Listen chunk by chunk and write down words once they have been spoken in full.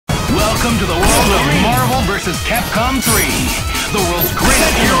Welcome to the world of Marvel vs. Capcom 3. The world's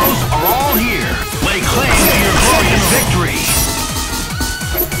greatest heroes are all here. Lay claim to your glorious victory.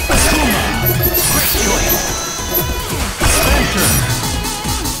 Akuma, Quick Choice, Spencer,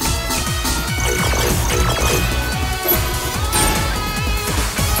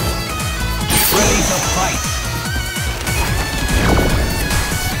 get ready to fight.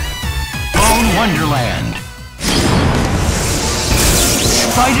 Bone Wonderland.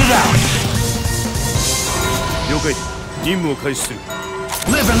 Fight it out. 了解。任務を開始する。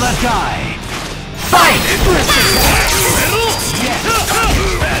 Live and let die. Fight!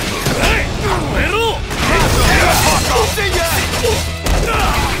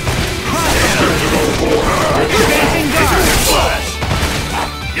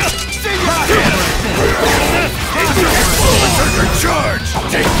 Charge!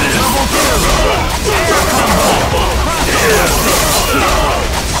 Take this!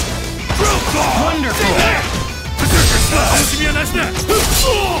 Wonderful!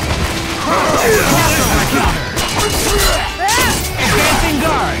 Advancing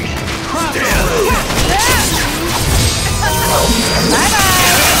guard!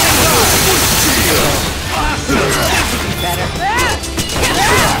 Better.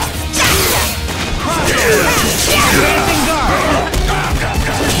 Advancing guard!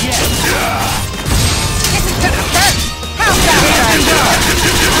 Yes! This is gonna hurt! How fast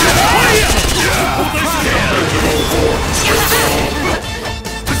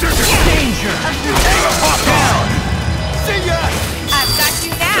Danger! Down! I've got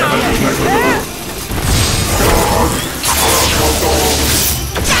you now!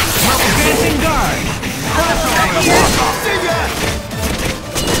 Advancing guard!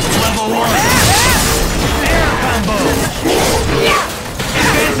 Level 1! Air combo!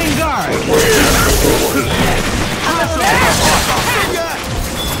 Advancing guard!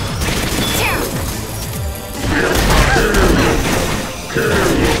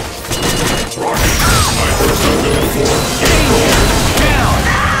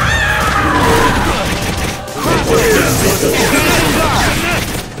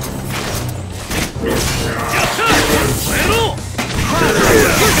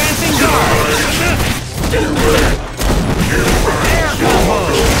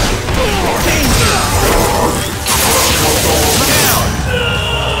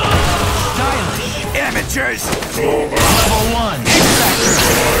 Amateurs! Level 1!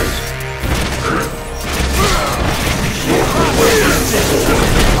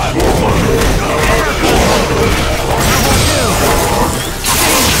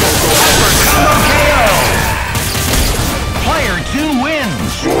 Player 2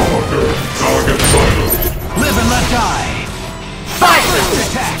 wins! Live and let die! Fight!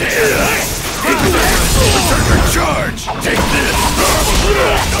 Attack! Charge! Take this!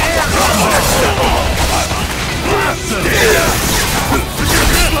 Air combo!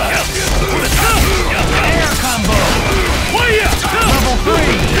 Air combo! Level 3!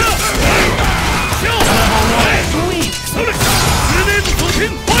 Level 1! Sweet!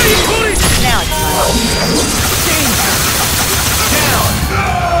 Now it's Danger! Down!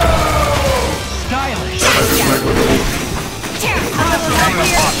 Stylish!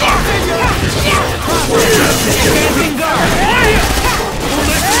 Advancing guard!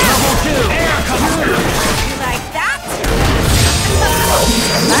 Level 2! Air combo! you like that?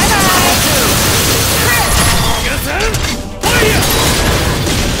 Bye-bye!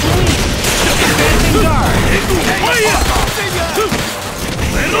 Advancing guard!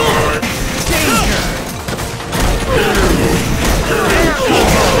 Danger! Air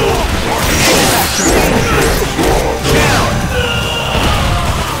combo! Down!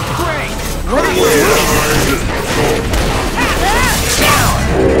 Great! Down!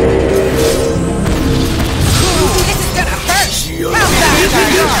 This is gonna hurt! How fast are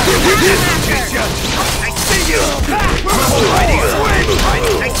you? I see you!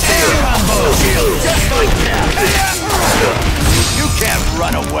 Air combo! Just like that! You can't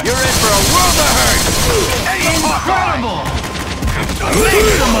run away! You're in for a world of hurt! Incredible!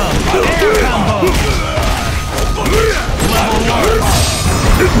 Maximum! Air combo! Level 1!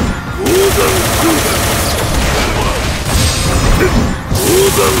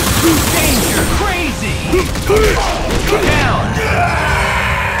 Danger! Crazy! Down!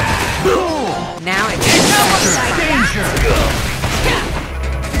 Cool! Now it's like Danger!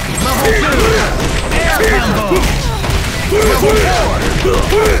 Level 2! Air combo! Level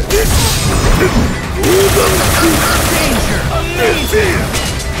 4! Danger! Amazing!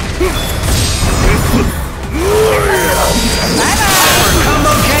 bye-bye!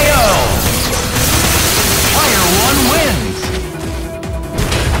 Combo KO! Player 1 wins!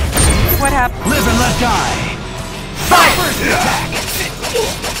 What happened? Live and let die. Fight! First attack.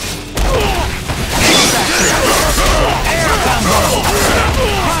 Air combo.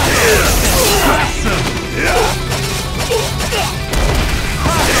 Awesome.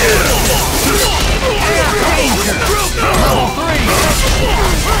 Air danger. Level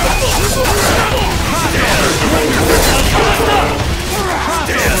 3.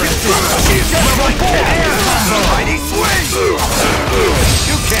 Mighty swing!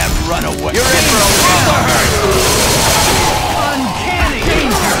 You can't run away. You're in for a world of hurt. Uncanny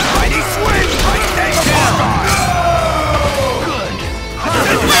danger. Mighty swing! Mighty danger! Good.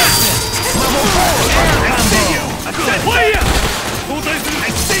 Level 4. Air combo. I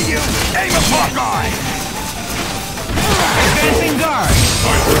see you! Aim a Hawkeye! Advancing guard.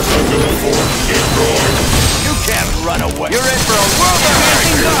 You can't run away. You're in for a world of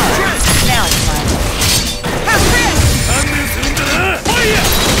Advancing hurt. guard. Now it's fine. Have this! Advancing guard.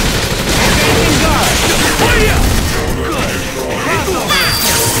 Good.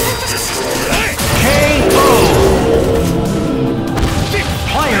 KO.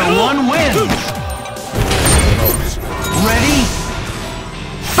 Player 1 wins. Ready?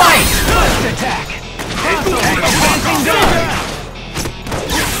 Fight! First attack. Advancing guard.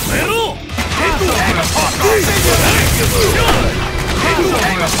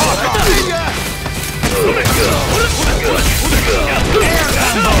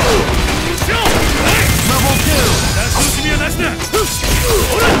 Level 2.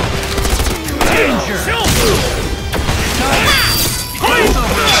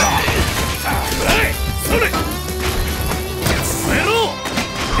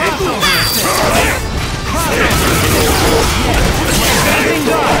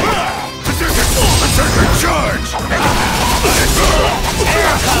 Danger. Berserker charge!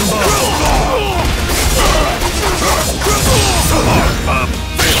 Air combo.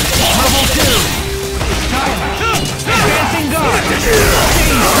 Level 2. Advancing guard.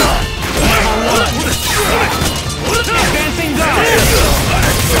 Level 1. Advancing guard.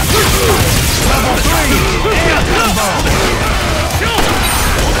 Level 3. Air combo.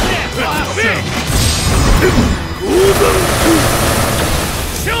 Awesome.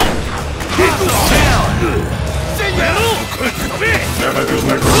 Down. Xanadu's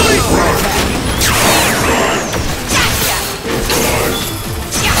my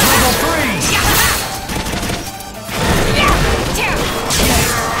Level 3.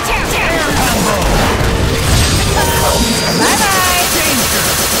 Air combo. Bye-bye!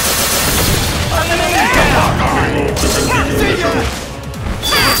 Danger.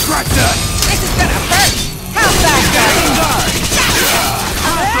 Scratch that! This is gonna hurt! How's that Advancing going? guard.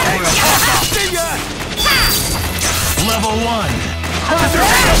 Level 1.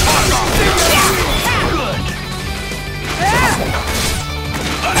 Good.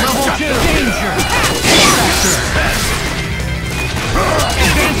 Level 2. Danger.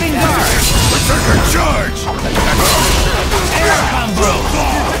 Advancing guard. Berserker charge! Air combo.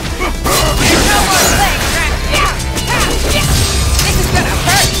 No more legs, right? This is gonna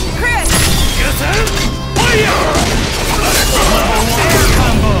hurt! Chris! Level 1. Air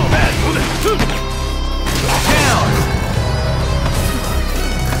combo. Down.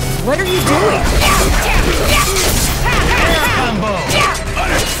 What are you doing? Air combo.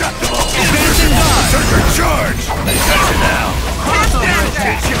 Unacceptable! Advancing guard. Berserker charge! Gotcha now! Crossover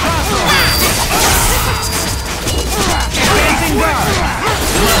attack. Crossover. Advancing guard.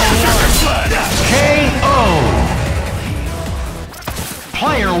 Level 1. KO.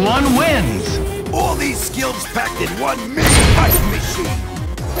 Player 1 wins. All these skills packed in one mini fight machine!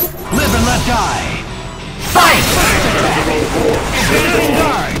 Live and let die. Fight! Advancing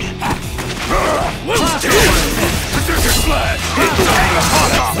guard. Crossover. Berserker slash!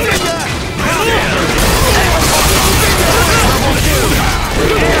 Level 2.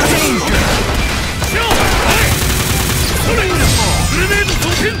 Air danger. Beautiful.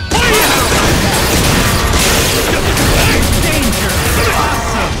 Danger. Awesome. Down.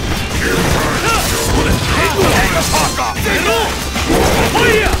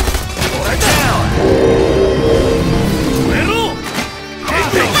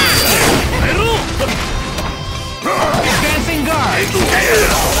 Advancing guard.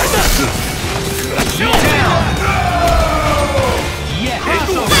 Down. Yeah.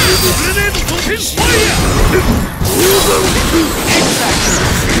 Crossover. X-Factor.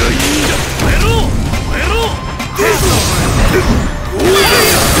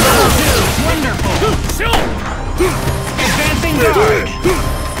 Wonderful. Advancing guard.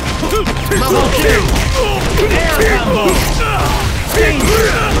 Level 2. Air combo. Danger.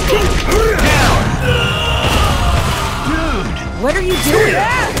 Down. Dude. What are you doing?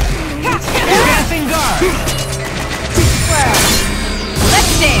 Advancing guard!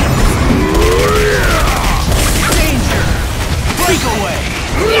 Let's dance! Danger! Breakaway!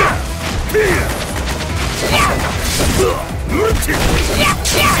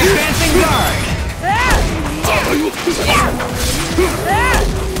 Advancing guard!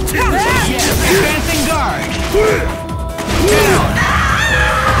 Yes, advancing guard! Down!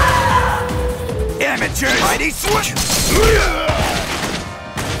 Amateur! Mighty switch!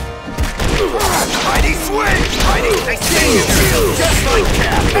 Mighty swing! Mighty danger! Just like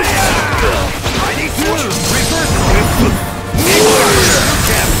Cap! Mighty switch! Reversal! You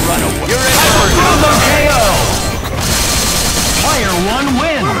can't run away! You're in Combo KO! Player 1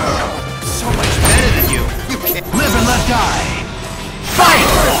 wins! so much better than you! You can't Live and let die! Fight!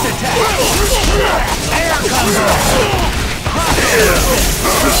 First attack! Air combo!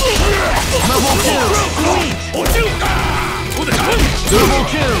 Level 2! Sweet! Level 2!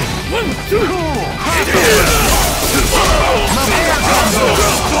 Cool! Level air combo!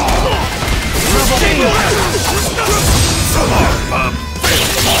 Level danger!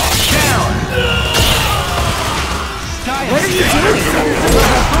 Down! Style! What are you doing?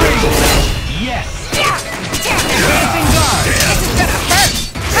 Level 3! Yes! Advancing guard! This is gonna hurt!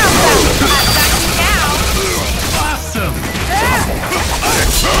 How about I've got you now? Awesome!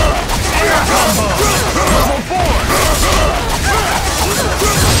 Air combo! Level 4!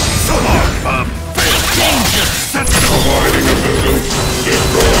 Danger!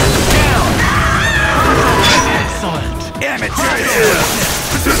 Down! Excellent! amateur!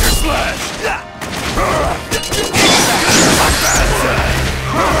 Scissor slash!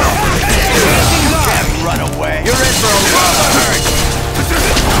 Can't run away! You're in for a world of hurt!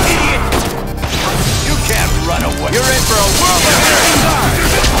 Idiot! You can't run away! You're in for a world of hurt!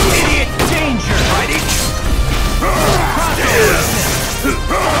 Idiot! Danger! Mighty!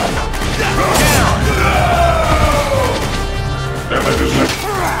 Level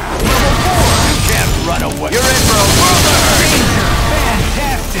 4! You can't run away! You're in for a world of hurt! Danger!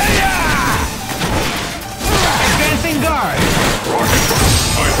 Fantastic! Advancing guard!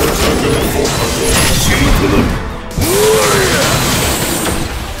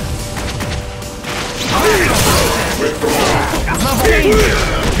 Level danger!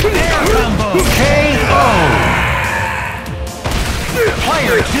 Air combo! KO!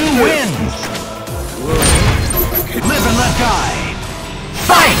 Player 2 wins! Live and let die!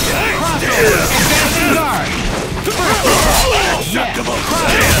 Fight! Crossover! Advancing guard! Yes!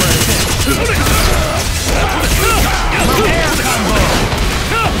 Crossover! Air combo!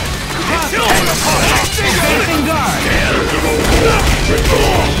 Crossover! Advancing guard! Yes!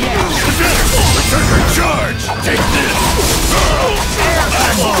 Charge! Take this! Air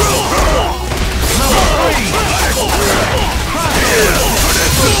combo! Level 3!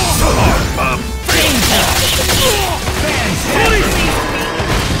 Danger! Fantastic!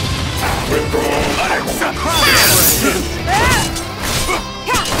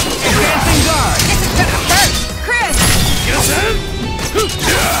 Advancing guard! This is gonna hurt! Chris!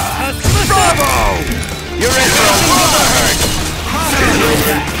 Bravo! You're in for a world of hurt!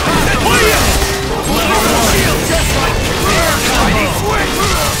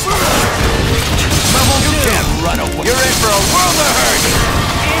 Level 2! Can't run away! You're in for a world of hurt!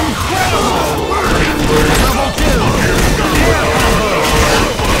 Incredible! Level 2! Air combo!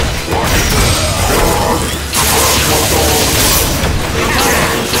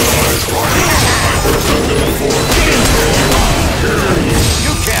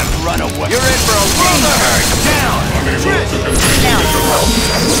 You can't run away! You're in for a world of hurt! Down!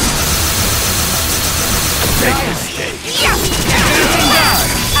 Make a mistake! Yeah! Advancing guard!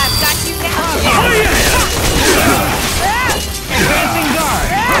 I've got you now! Advancing guard!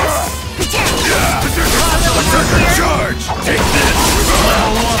 Charge! Take this!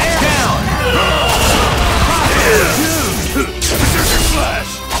 Level 1! Down! Scissor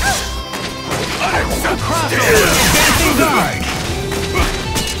slash! Crossover! Advancing guard!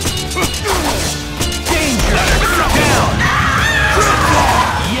 Danger! Down!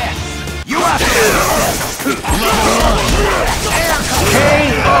 Yes! You have to! Level 1! Air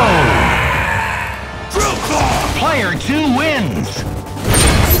KO! Player 2 wins!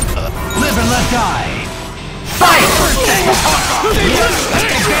 Live and let die! Fight! Yes!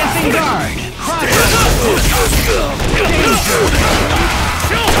 Advancing guard! Crossover! Danger!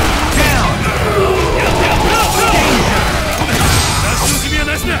 Down! Danger! Down! Level 2!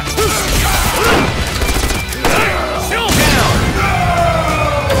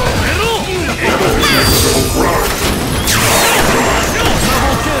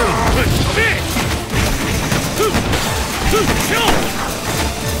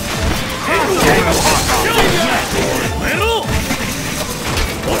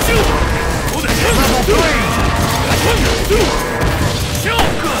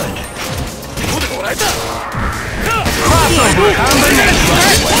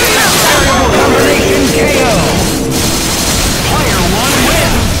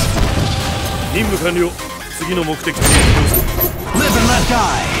 完了。次の目的地に移動する。 Live and let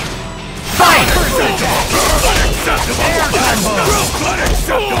die. Fight! Unacceptable! Air combo!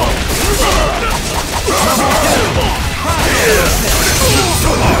 Unacceptable! Level 2!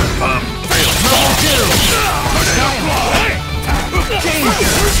 Solar pump! Level 2!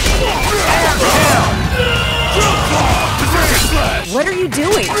 Danger! Air down! Position slash! What are you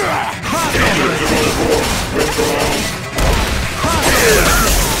doing? Crossover assist!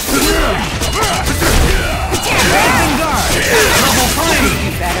 Advancing guard! Level 3!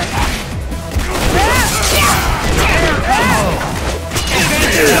 You better. Air combo!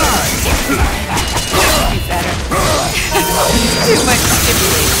 Advancing guard! You better. Too much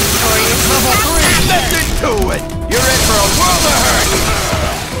stimulation for you. Level 3! Listen to it! You're in for a world of hurt!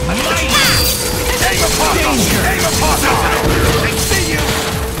 Aim a pocket! Danger! Aim a pocket! I see you!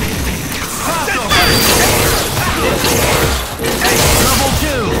 Level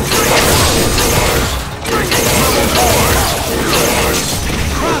 2! Level 4!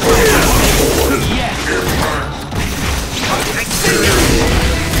 Yes! I see you!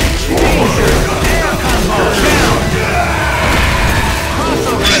 Danger! Air combo! Down!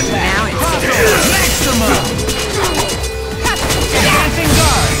 Crossover attack! Now it's Crossover! Maximum! Advancing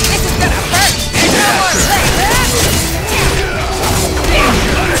guard! This is gonna hurt. No more play.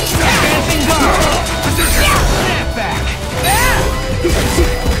 Advancing guard! Snap back!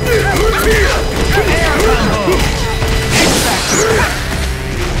 Air combo! X-Factor! Air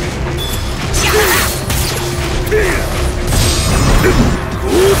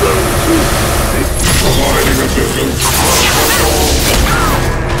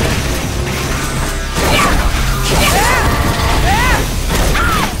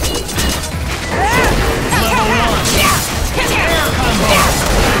combo!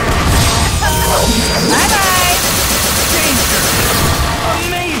 Bye-bye. Danger!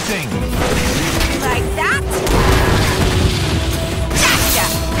 Amazing! Like that? Gotcha.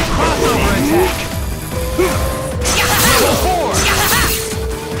 Crossover attack! Level 4!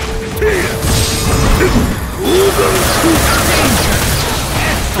 Danger!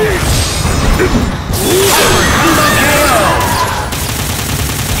 Excellent! Combo KO!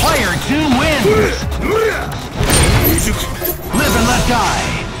 Player 2 wins! Live and let die!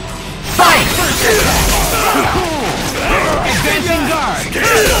 Fight! Cool! Advancing guard!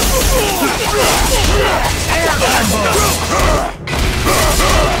 Air combo!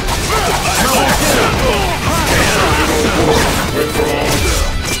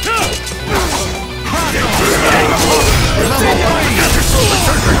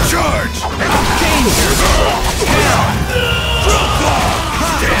 Berserker charge! Danger! Down!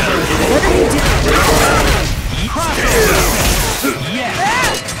 What are you doing?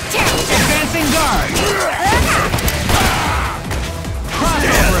 Yes! Advancing guard!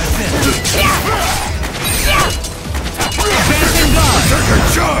 Crossover assist! Advancing guard! Berserker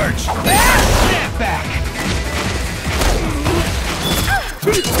charge! Snap back!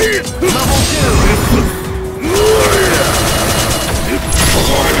 Level 2!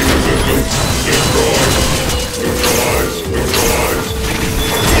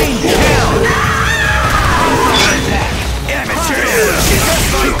 Danger down! Crossover attack! Amateur!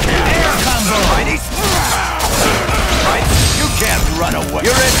 Air combo! Right? You can't run away!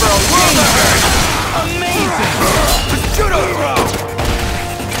 You're in for a world of hurt! Amazing! Judo throw!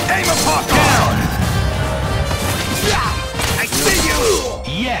 Aim a pop down! I see you!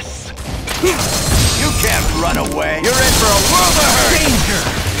 Yes! You can't run away! You're in for a world of hurt! Danger!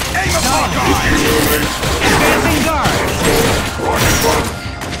 Aim a pop Advancing guard!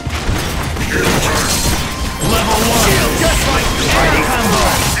 Level 1! Shield just like Air combo!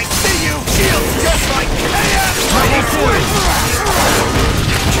 I see you! Shield just like Level 2!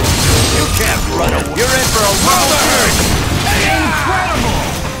 You can't run away! You're in for a world of hurt! Incredible!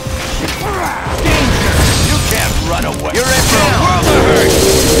 Danger! You can't run away! You're in for a world of hurt!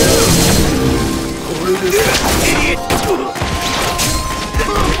 Idiot!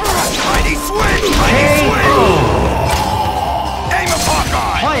 Mighty switch! Mighty switch! Aim a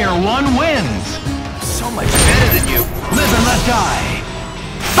Hawkeye! Player 1 wins! So much better than you! Live and let die!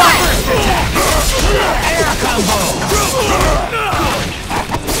 Fight! First attack! Air combo!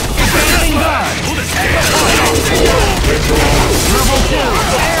 Advancing guard! Level 2!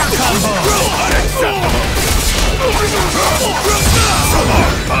 Air combo! Unacceptable!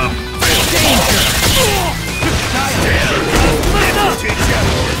 Danger!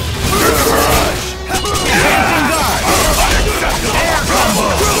 Advancing guard! Air combo!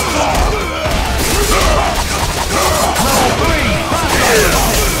 Level 3!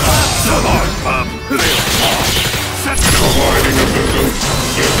 Providing a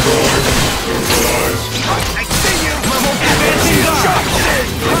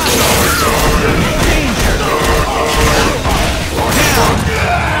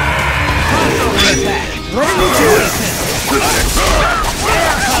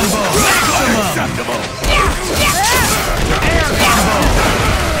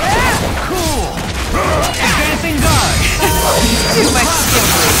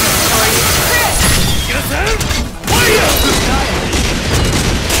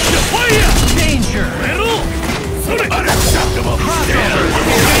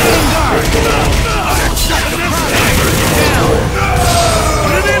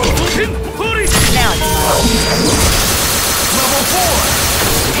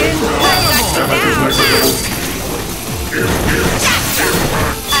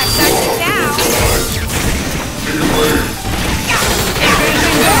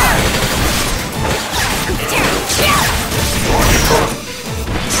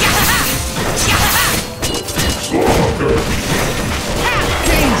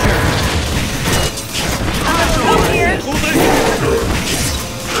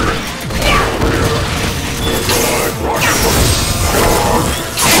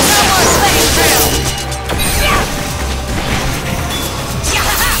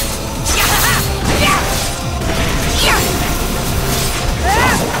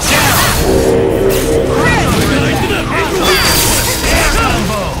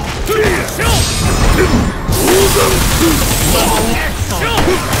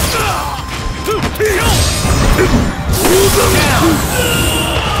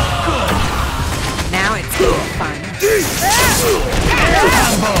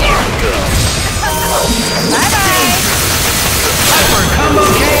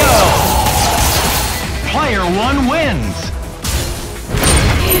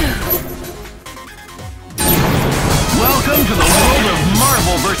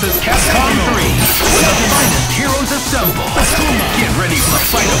versus Capcom 3. When the finest heroes assemble. Get ready for the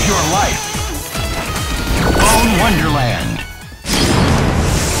fight of your life. Bone Wonderland.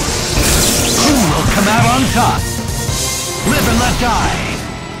 Who will come out on top? Live and let die.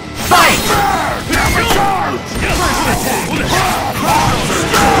 Fight! First attack!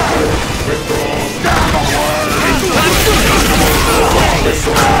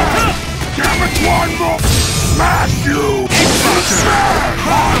 Damn it, one more! Smash you!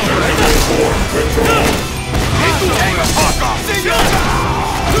 Hang a fuck off!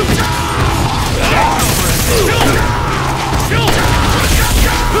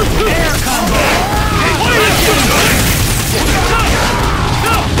 Air combo!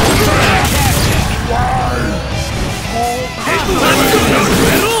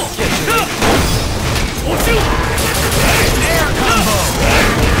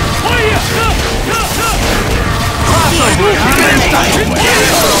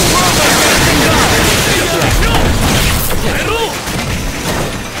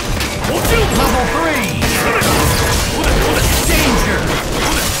 Level 3! Danger!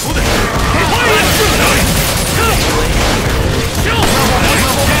 Level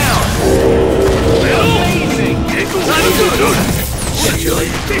down! Amazing! Air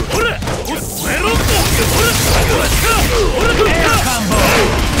combo!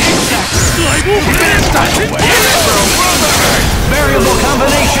 Variable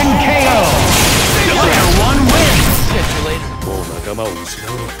combination KO! Player 1 wins!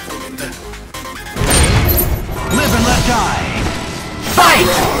 Live and let die! Fight!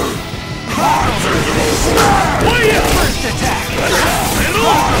 First attack!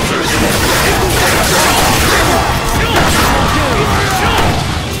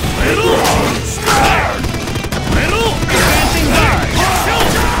 Advancing guard!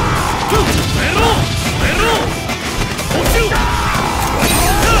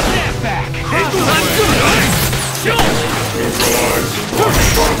 Snap back!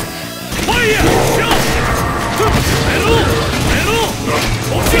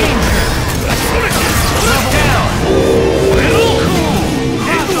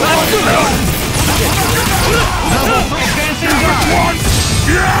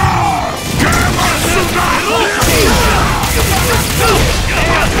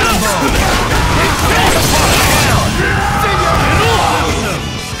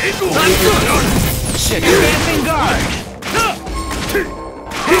 Advancing guard!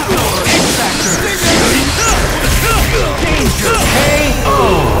 Danger KO!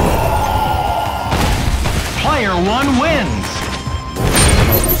 Player 1 wins!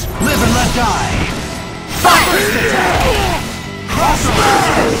 Live and let die! Fight! First attack!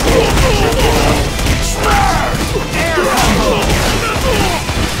 Air combo!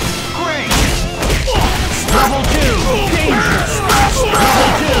 Great! Level 2! Danger! Level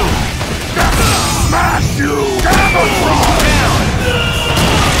 2! Smash you! Down!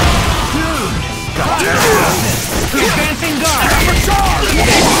 Dude! Advancing guard!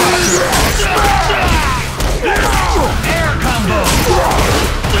 Air combo!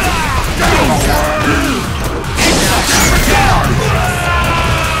 Down! Yes!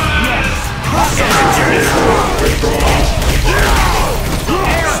 Air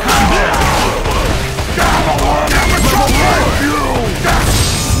combo!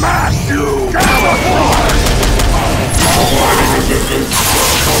 Smash you!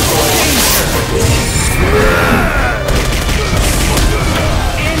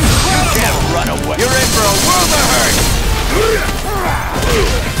 You can't run away. You're in for a world of hurt.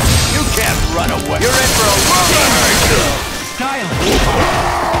 You can't run away. You're in for a world of hurt. Stylish!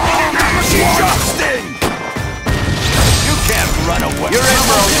 Disgusting! You can't run away. You're in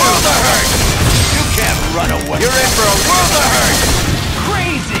for a world of hurt. You can't run away. You're in for a world of hurt.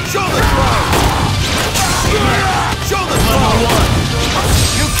 Crazy! Shoulder throw. Shoulder throw.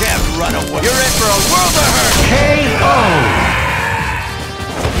 You can't run away. You're in for a world of hurt. KO!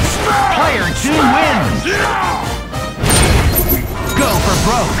 Player 2 wins! Go for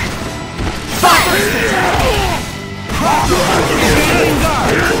broke! Fight! First attack! Advancing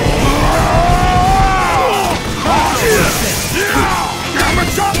guard!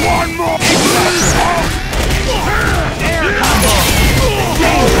 One more! Air combo!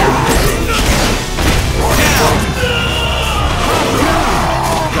 Danger! Down!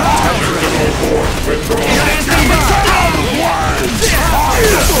 Advancing guard!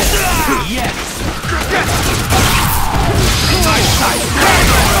 Yes!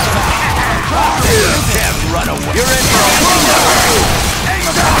 You can't run away. You're in for a world of hurt.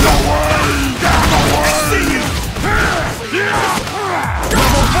 Down away! Down away! I see you!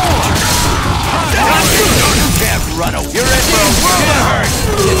 Level 4! You can't run away. You're in for a world of hurt.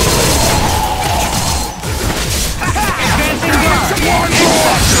 Advancing guard.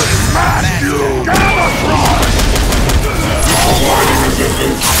 Smash you.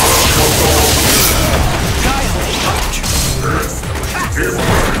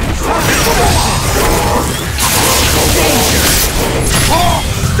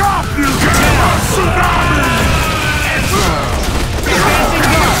 Stop you! Tsunami!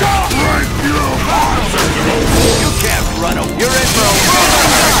 You can't run away. You're in for a world of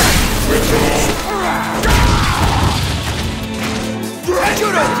hurt.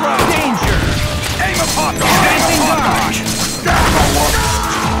 Judo throw. Danger! Aim upon the Advancing guard.